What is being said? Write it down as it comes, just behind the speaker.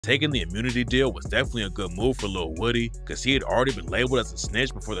Taking the immunity deal was definitely a good move for Lil Woody, cause he had already been labeled as a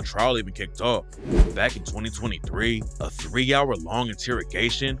snitch before the trial even kicked off. Back in 2023, a 3-hour-long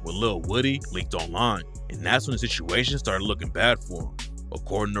interrogation with Lil Woody leaked online, and that's when the situation started looking bad for him.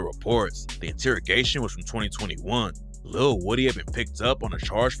 According to reports, the interrogation was from 2021. Lil Woody had been picked up on a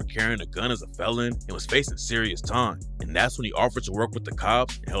charge for carrying a gun as a felon and was facing serious time, and that's when he offered to work with the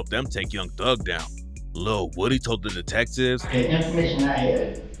cops and help them take Young Thug down. Lil Woody told the detectives, "The information I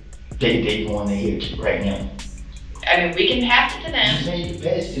have, they going to hear right now. I mean, we can pass it to them. You say you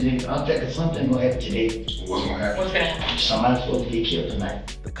pass it to them. I'm thinking something gonna happen today. What's gonna happen? What's gonna happen? Somebody's supposed to get killed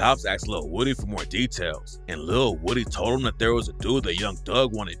tonight." the cops asked Lil Woody for more details, and Lil Woody told him that there was a dude that Young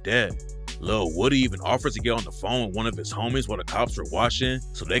Thug wanted dead. Lil Woody even offered to get on the phone with one of his homies while the cops were watching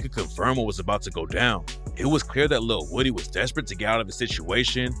so they could confirm what was about to go down. It was clear that Lil Woody was desperate to get out of the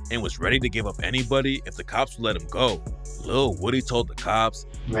situation and was ready to give up anybody if the cops would let him go. Lil Woody told the cops,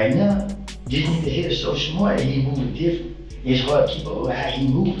 "Right now, this nigga here is so smart and he moving different. It's hard to keep up with how he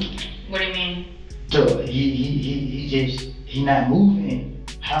moving. What do you mean? So he not moving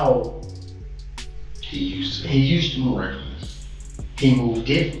how He used to move. reckless. He moved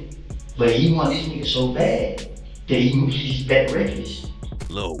different. But he want this nigga so bad that he's back reckless."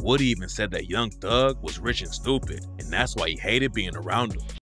 Lil Woody even said that Young Thug was rich and stupid, and that's why he hated being around him.